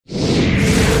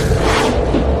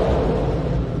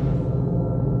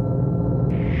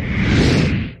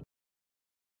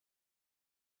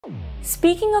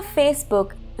Speaking of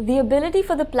Facebook, the ability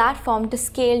for the platform to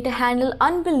scale to handle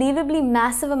unbelievably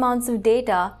massive amounts of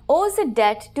data owes a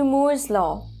debt to Moore's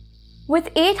law. With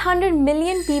 800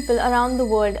 million people around the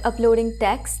world uploading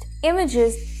text,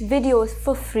 images, videos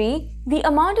for free, the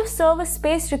amount of server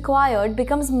space required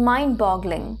becomes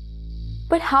mind-boggling.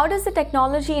 But how does the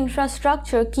technology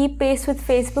infrastructure keep pace with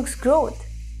Facebook's growth?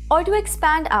 Or to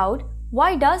expand out,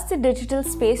 why does the digital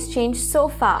space change so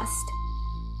fast?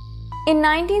 In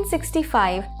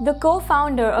 1965, the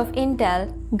co-founder of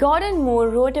Intel, Gordon Moore,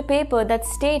 wrote a paper that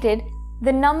stated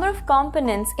the number of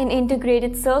components in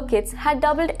integrated circuits had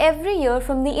doubled every year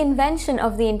from the invention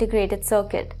of the integrated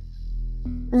circuit.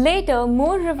 Later,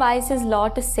 Moore revised his law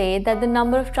to say that the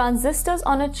number of transistors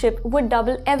on a chip would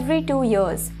double every 2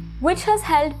 years, which has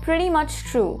held pretty much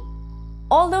true.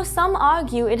 Although some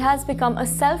argue it has become a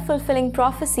self-fulfilling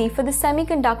prophecy for the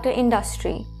semiconductor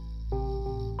industry.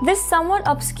 This somewhat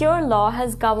obscure law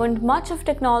has governed much of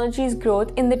technology's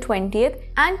growth in the 20th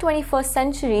and 21st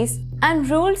centuries and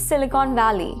ruled Silicon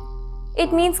Valley.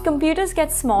 It means computers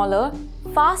get smaller,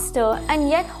 faster, and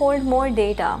yet hold more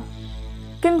data.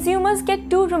 Consumers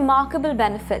get two remarkable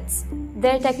benefits.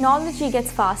 Their technology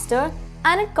gets faster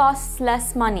and it costs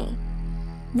less money.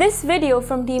 This video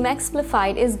from Team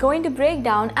Explified is going to break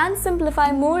down and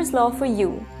simplify Moore's law for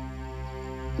you.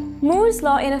 Moore's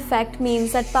law in effect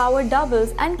means that power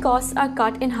doubles and costs are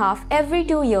cut in half every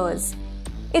 2 years.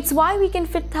 It's why we can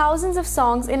fit thousands of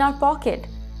songs in our pocket,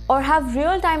 or have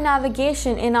real-time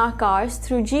navigation in our cars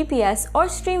through GPS, or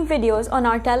stream videos on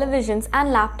our televisions and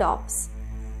laptops.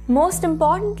 Most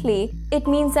importantly, it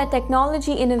means that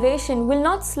technology innovation will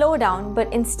not slow down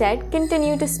but instead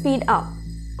continue to speed up.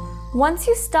 Once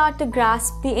you start to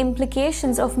grasp the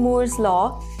implications of Moore's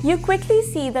law, you quickly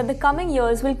see that the coming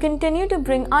years will continue to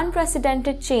bring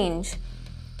unprecedented change.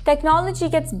 Technology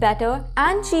gets better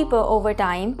and cheaper over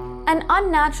time, an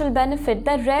unnatural benefit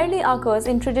that rarely occurs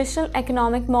in traditional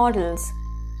economic models.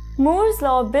 Moore's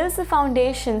law builds the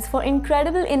foundations for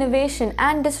incredible innovation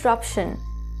and disruption.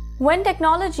 When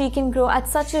technology can grow at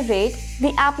such a rate,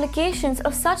 the applications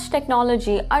of such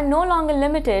technology are no longer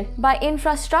limited by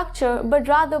infrastructure but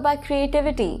rather by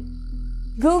creativity.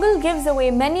 Google gives away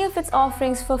many of its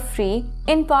offerings for free,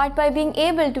 in part by being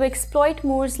able to exploit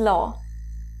Moore's law.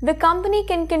 The company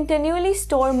can continually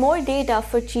store more data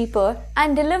for cheaper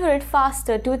and deliver it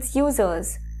faster to its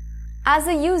users. As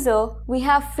a user, we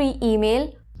have free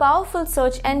email, powerful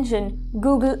search engine,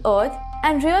 Google Earth,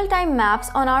 and real-time maps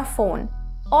on our phone.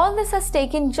 All this has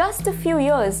taken just a few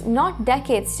years, not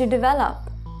decades, to develop.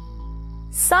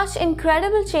 Such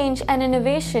incredible change and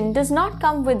innovation does not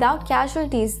come without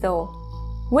casualties though.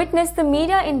 Witness the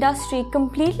media industry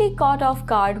completely caught off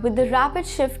guard with the rapid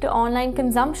shift to online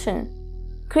consumption.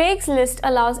 Craigslist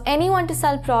allows anyone to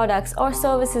sell products or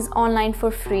services online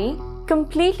for free,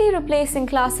 completely replacing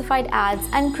classified ads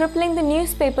and crippling the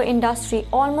newspaper industry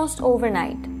almost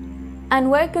overnight.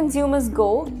 And where consumers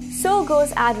go, so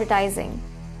goes advertising.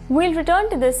 We'll return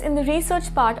to this in the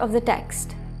research part of the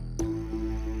text.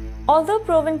 Although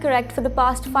proven correct for the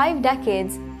past 5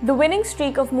 decades, the winning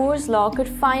streak of Moore's law could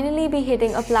finally be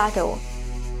hitting a plateau.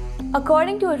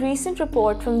 According to a recent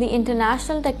report from the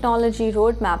International Technology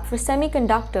Roadmap for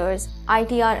Semiconductors,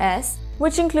 ITRS,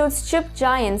 which includes chip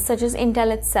giants such as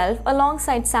Intel itself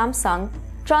alongside Samsung,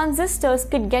 transistors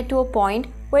could get to a point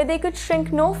where they could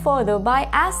shrink no further by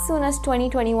as soon as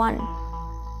 2021.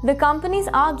 The companies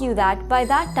argue that by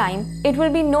that time, it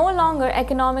will be no longer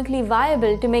economically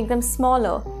viable to make them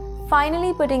smaller,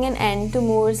 finally putting an end to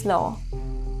Moore's law.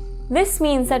 This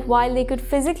means that while they could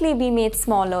physically be made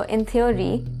smaller in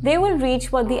theory, they will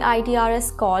reach what the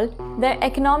ITRS call their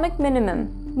economic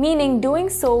minimum, meaning doing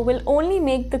so will only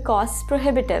make the costs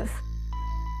prohibitive.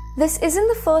 This isn't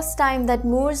the first time that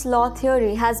Moore's law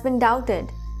theory has been doubted.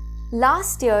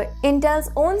 Last year, Intel's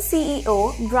own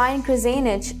CEO, Brian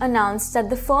Krzanich, announced that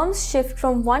the firm's shift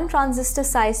from one transistor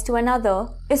size to another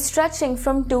is stretching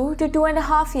from 2 to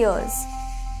 2.5 years.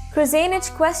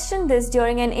 Krzanich questioned this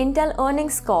during an Intel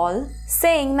earnings call,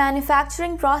 saying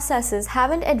manufacturing processes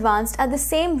haven't advanced at the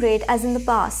same rate as in the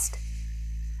past.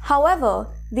 However,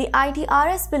 the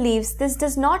ITRS believes this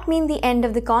does not mean the end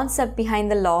of the concept behind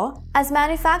the law, as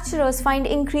manufacturers find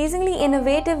increasingly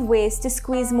innovative ways to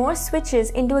squeeze more switches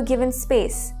into a given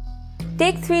space.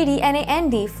 Take 3D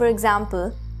NAND, for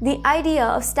example, the idea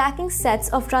of stacking sets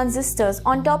of transistors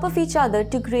on top of each other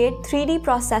to create 3D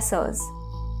processors.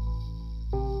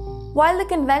 While the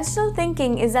conventional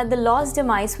thinking is that the law's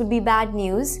demise would be bad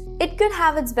news, it could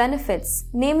have its benefits,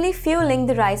 namely fueling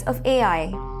the rise of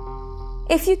AI.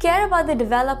 If you care about the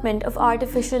development of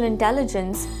artificial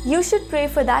intelligence, you should pray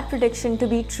for that prediction to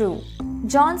be true.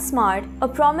 John Smart, a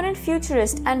prominent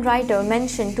futurist and writer,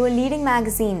 mentioned to a leading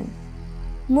magazine.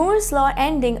 Moore's law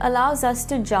ending allows us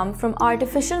to jump from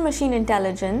artificial machine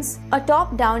intelligence, a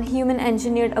top-down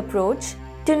human-engineered approach,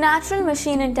 to natural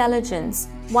machine intelligence,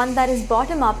 one that is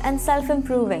bottom-up and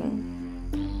self-improving.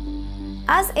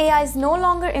 As AIs no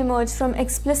longer emerge from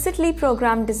explicitly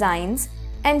programmed designs,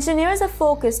 engineers are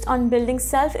focused on building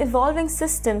self-evolving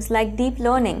systems like deep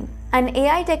learning, an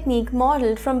AI technique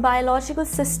modeled from biological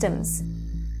systems.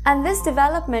 And this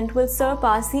development will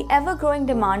surpass the ever-growing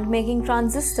demand making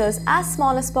transistors as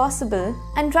small as possible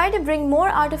and try to bring more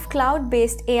out of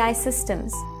cloud-based AI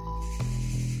systems.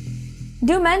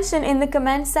 Do mention in the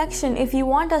comment section if you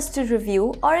want us to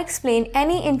review or explain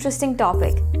any interesting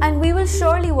topic, and we will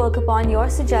surely work upon your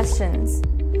suggestions.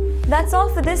 That's all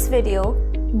for this video.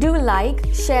 Do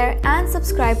like, share and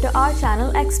subscribe to our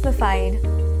channel Explified.